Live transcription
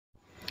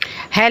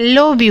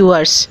Hello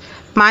viewers,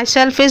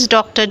 myself is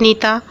Dr.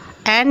 Neeta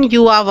and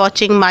you are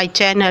watching my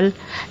channel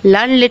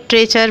Learn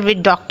Literature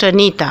with Dr.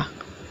 Neeta.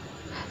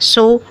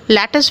 So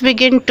let us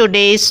begin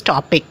today's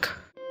topic.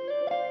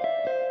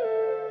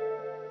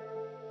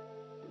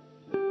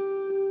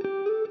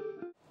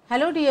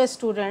 Hello dear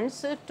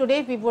students,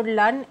 today we would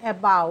learn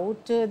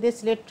about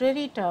this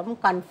literary term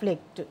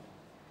conflict.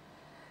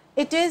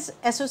 It is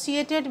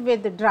associated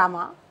with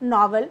drama,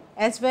 novel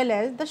as well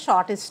as the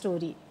short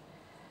story.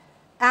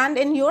 And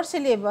in your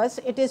syllabus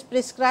it is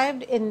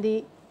prescribed in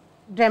the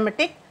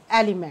dramatic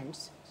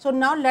elements. So,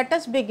 now let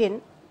us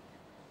begin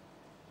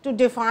to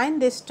define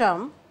this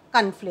term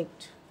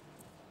conflict.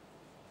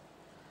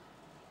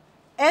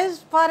 As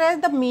far as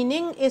the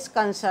meaning is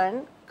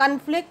concerned,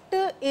 conflict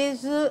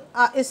is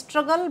a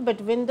struggle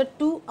between the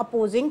two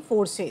opposing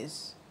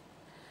forces,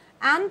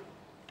 and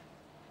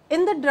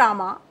in the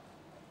drama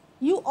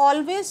you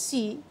always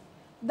see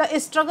the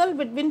struggle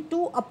between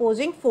two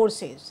opposing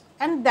forces,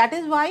 and that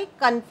is why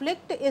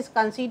conflict is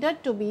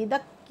considered to be the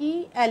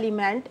key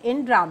element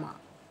in drama.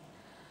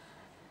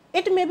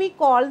 It may be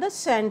called the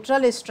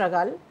central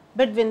struggle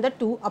between the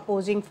two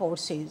opposing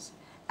forces,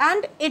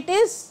 and it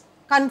is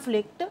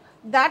conflict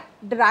that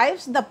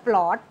drives the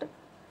plot,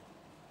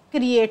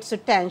 creates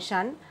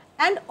tension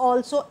and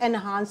also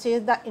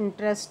enhances the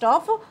interest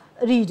of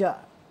reader.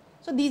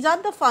 So, these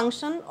are the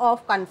function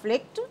of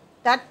conflict,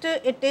 that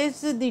it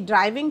is the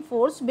driving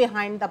force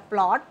behind the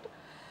plot.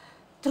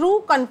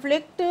 Through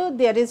conflict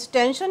there is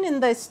tension in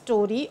the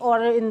story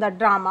or in the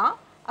drama,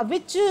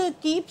 which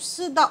keeps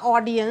the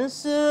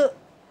audience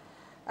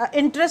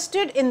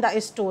interested in the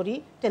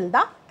story till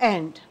the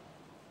end.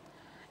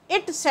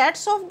 It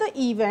sets off the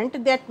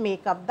event that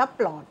make up the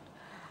plot.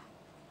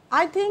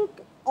 I think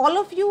all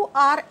of you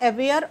are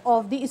aware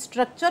of the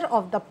structure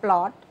of the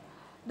plot,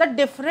 the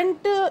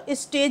different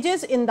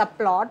stages in the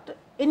plot.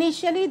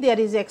 Initially there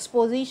is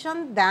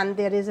exposition, then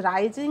there is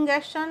rising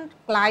action,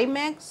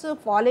 climax,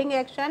 falling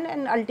action,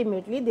 and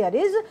ultimately there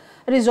is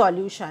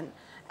resolution.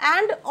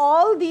 And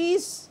all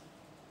these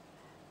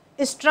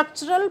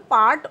structural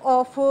part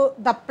of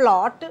the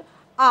plot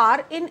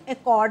are in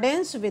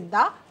accordance with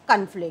the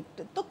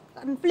conflict. So,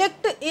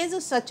 conflict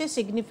is such a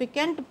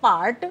significant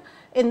part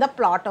in the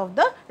plot of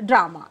the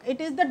drama.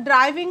 It is the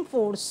driving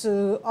force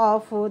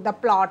of the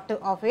plot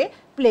of a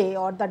play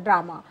or the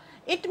drama.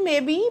 It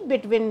may be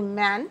between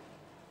man,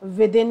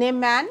 within a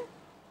man,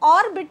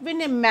 or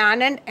between a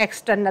man and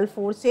external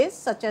forces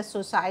such as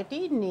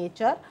society,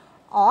 nature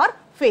or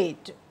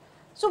fate.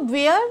 So,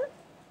 where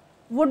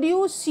would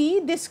you see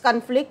this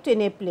conflict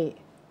in a play?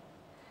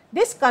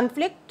 This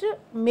conflict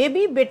may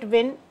be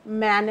between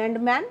man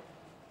and man,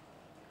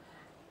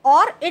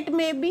 or it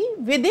may be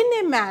within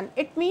a man.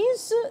 It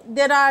means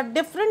there are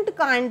different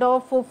kind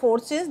of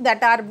forces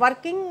that are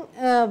working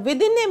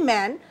within a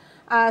man.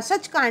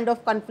 Such kind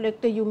of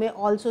conflict you may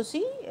also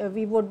see.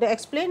 We would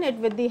explain it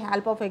with the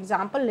help of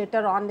example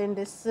later on in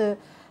this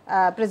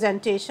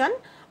presentation.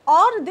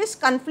 Or this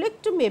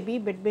conflict may be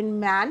between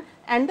man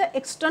and the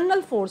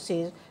external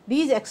forces.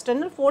 These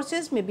external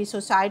forces may be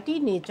society,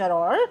 nature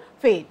or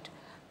fate.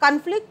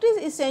 Conflict is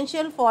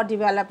essential for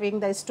developing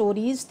the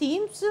story's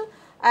themes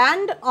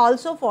and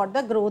also for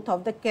the growth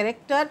of the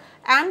character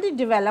and the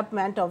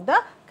development of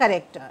the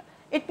character.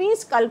 It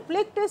means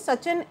conflict is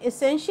such an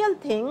essential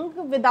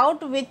thing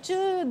without which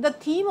the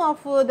theme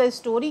of the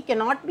story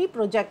cannot be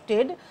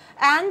projected,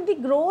 and the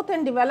growth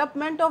and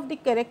development of the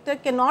character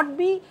cannot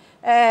be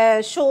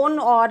shown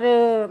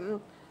or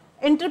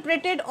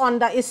interpreted on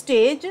the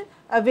stage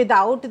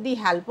without the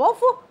help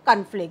of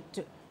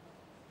conflict.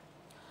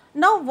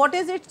 Now, what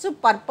is its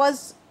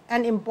purpose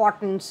and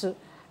importance?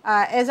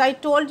 As I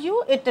told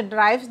you, it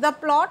drives the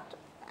plot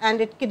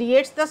and it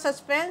creates the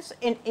suspense,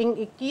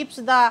 it keeps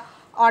the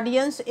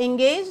audience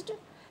engaged,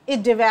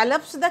 it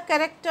develops the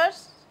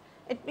characters.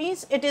 It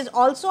means it is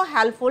also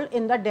helpful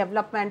in the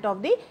development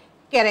of the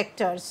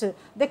characters.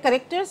 The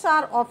characters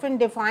are often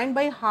defined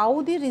by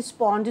how they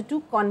respond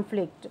to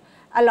conflict,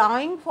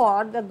 allowing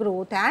for the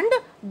growth and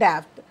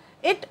depth.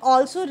 It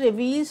also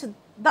reveals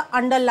the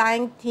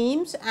underlying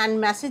themes and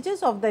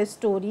messages of the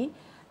story,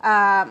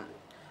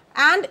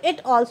 and it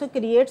also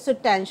creates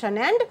tension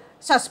and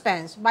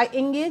suspense by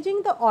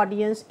engaging the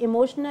audience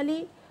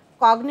emotionally,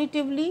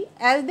 cognitively,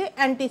 as they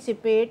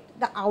anticipate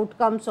the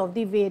outcomes of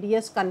the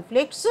various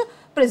conflicts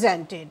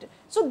presented.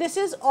 So, this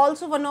is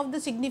also one of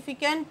the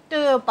significant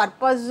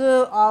purpose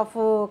of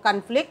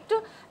conflict,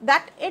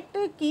 that it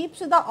keeps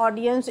the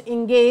audience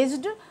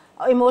engaged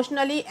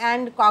emotionally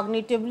and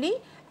cognitively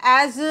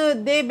as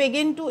they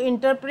begin to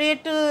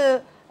interpret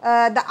the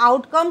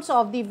outcomes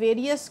of the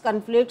various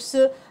conflicts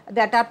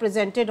that are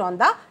presented on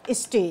the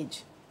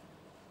stage.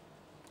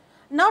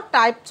 Now,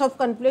 types of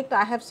conflict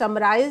I have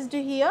summarized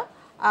here.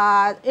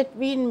 It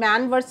means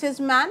man versus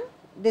man.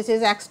 This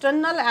is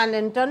external and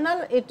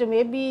internal. It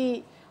may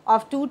be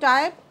of two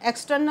types.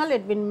 External,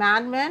 it means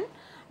man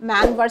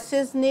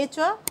versus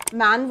nature,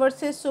 man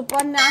versus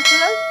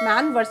supernatural,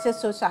 man versus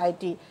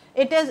society.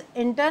 It is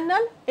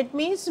internal, it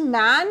means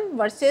man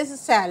versus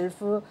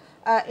self,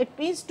 it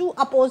means two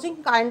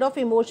opposing kind of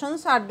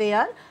emotions are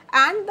there,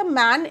 and the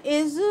man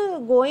is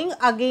going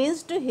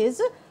against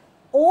his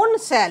own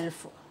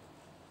self.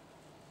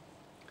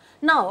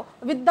 Now,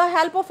 with the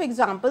help of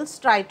examples,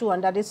 try to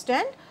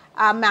understand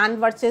man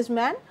versus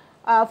man.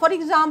 For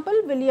example,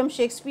 William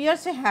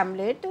Shakespeare's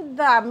Hamlet,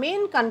 the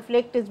main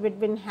conflict is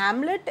between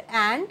Hamlet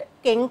and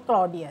King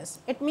Claudius.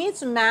 It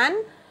means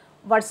man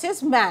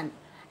versus man.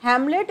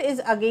 Hamlet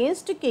is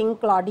against King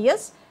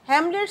Claudius.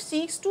 Hamlet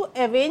seeks to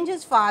avenge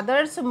his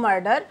father's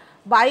murder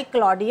by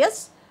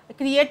Claudius,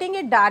 creating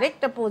a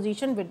direct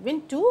opposition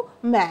between two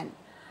men.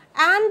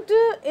 And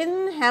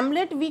in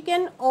Hamlet, we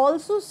can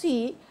also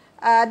see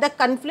the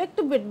conflict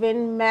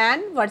between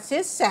man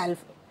versus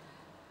self.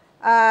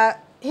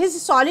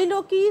 His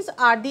soliloquies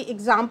are the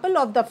example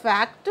of the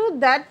fact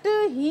that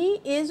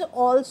he is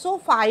also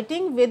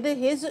fighting with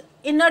his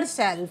inner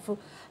self.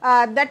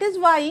 That is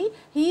why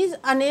he is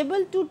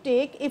unable to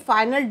take a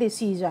final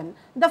decision.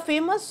 The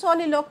famous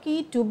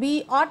soliloquy, to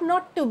be or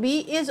not to be,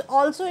 is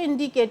also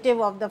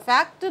indicative of the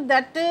fact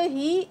that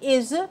he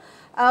is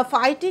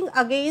fighting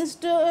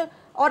against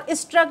or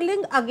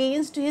struggling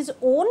against his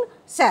own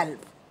self.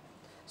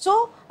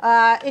 So,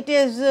 it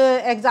is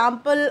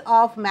example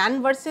of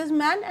man versus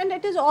man, and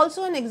it is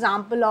also an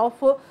example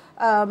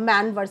of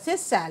man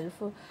versus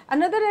self.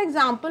 Another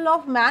example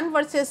of man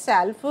versus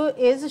self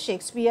is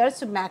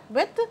Shakespeare's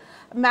Macbeth.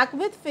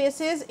 Macbeth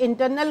faces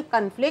internal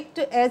conflict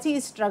as he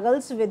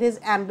struggles with his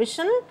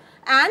ambition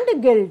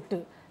and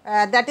guilt.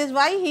 That is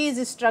why he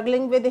is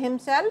struggling with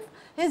himself.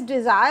 His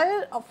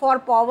desire for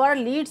power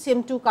leads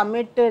him to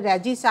commit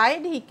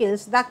regicide. He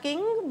kills the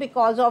king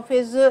because of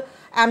his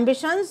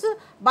ambitions,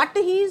 but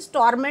he is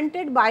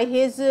tormented by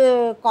his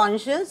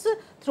conscience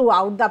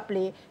throughout the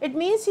play. It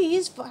means he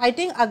is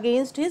fighting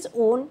against his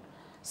own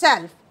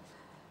self.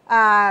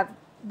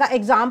 The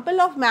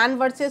example of man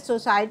versus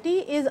society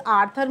is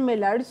Arthur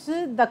Miller's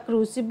The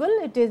Crucible.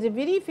 It is a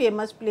very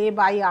famous play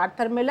by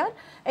Arthur Miller,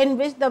 in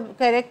which the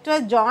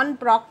character John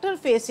Proctor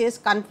faces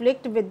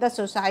conflict with the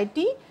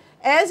society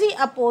as he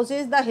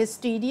opposes the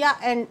hysteria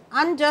and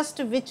unjust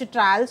witch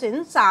trials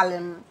in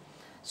Salem.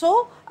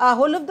 So,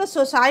 whole of the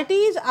society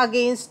is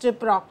against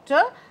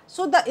Proctor.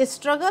 So, the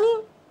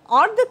struggle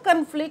or the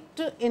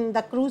conflict in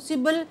The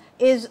Crucible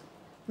is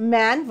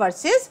man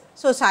versus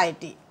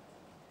society.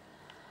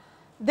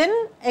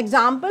 Then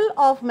example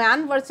of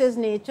man versus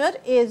nature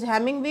is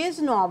Hemingway's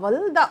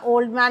novel The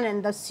Old Man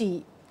and the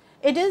Sea.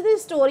 It is the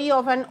story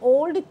of an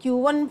old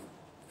Cuban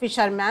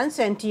fisherman,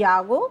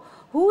 Santiago,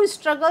 who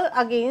struggle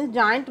against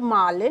giant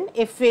marlin,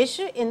 a fish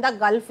in the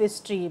Gulf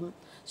Stream.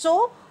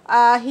 So,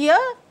 here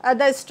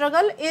the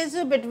struggle is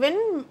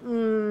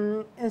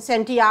between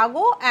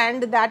Santiago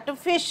and that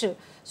fish.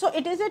 So,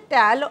 it is a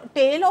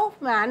tale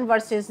of man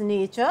versus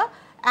nature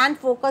and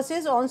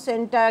focuses on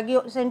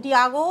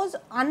Santiago's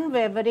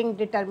unwavering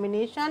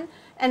determination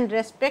and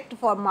respect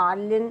for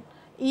marlin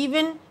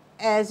even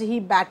as he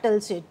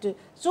battles it.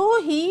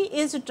 So, he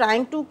is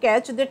trying to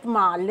catch that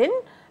marlin,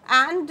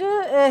 and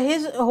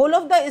his whole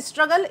of the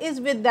struggle is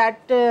with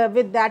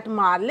that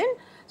marlin.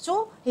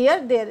 So,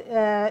 here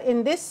there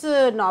in this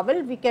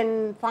novel we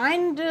can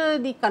find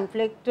the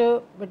conflict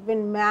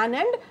between man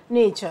and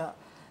nature.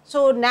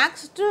 So,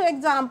 next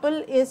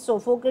example is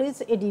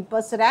Sophocles'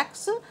 Oedipus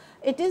Rex.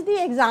 It is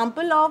the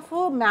example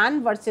of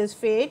man versus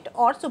fate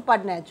or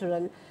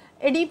supernatural.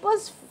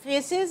 Oedipus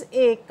faces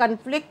a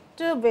conflict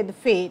with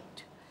fate.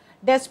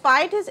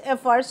 Despite his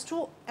efforts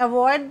to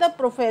avoid the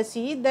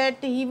prophecy that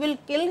he will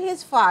kill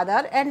his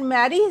father and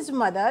marry his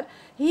mother,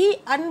 he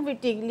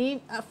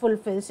unwittingly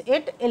fulfills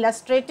it,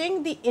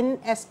 illustrating the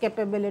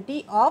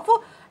inescapability of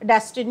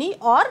destiny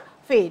or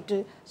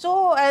fate.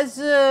 So, as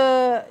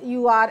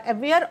you are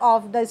aware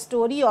of the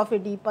story of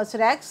Oedipus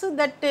Rex,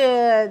 that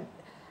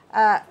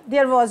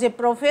there was a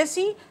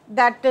prophecy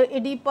that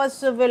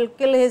Oedipus will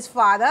kill his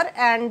father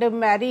and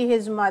marry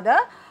his mother.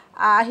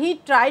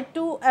 He tried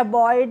to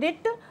avoid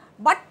it,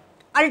 but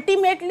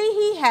ultimately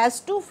he has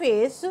to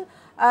face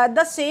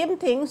the same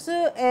things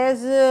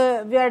as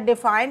were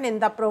defined in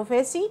the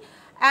prophecy,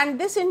 and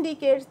this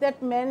indicates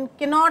that man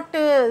cannot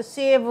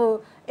save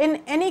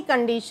in any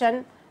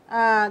condition,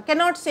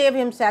 cannot save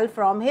himself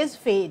from his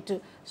fate.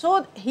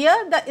 So,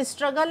 here the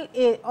struggle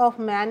of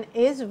man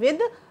is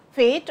with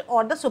fate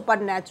or the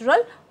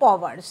supernatural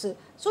powers.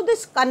 So,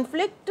 this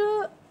conflict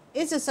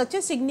is such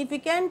a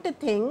significant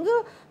thing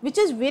which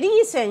is very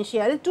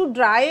essential to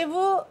drive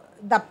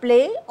the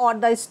play or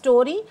the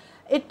story.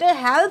 It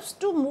helps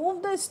to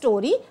move the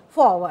story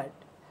forward.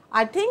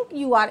 I think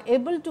you are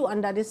able to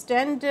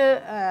understand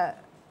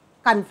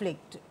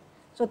conflict.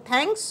 So,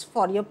 thanks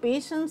for your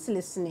patience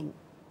listening.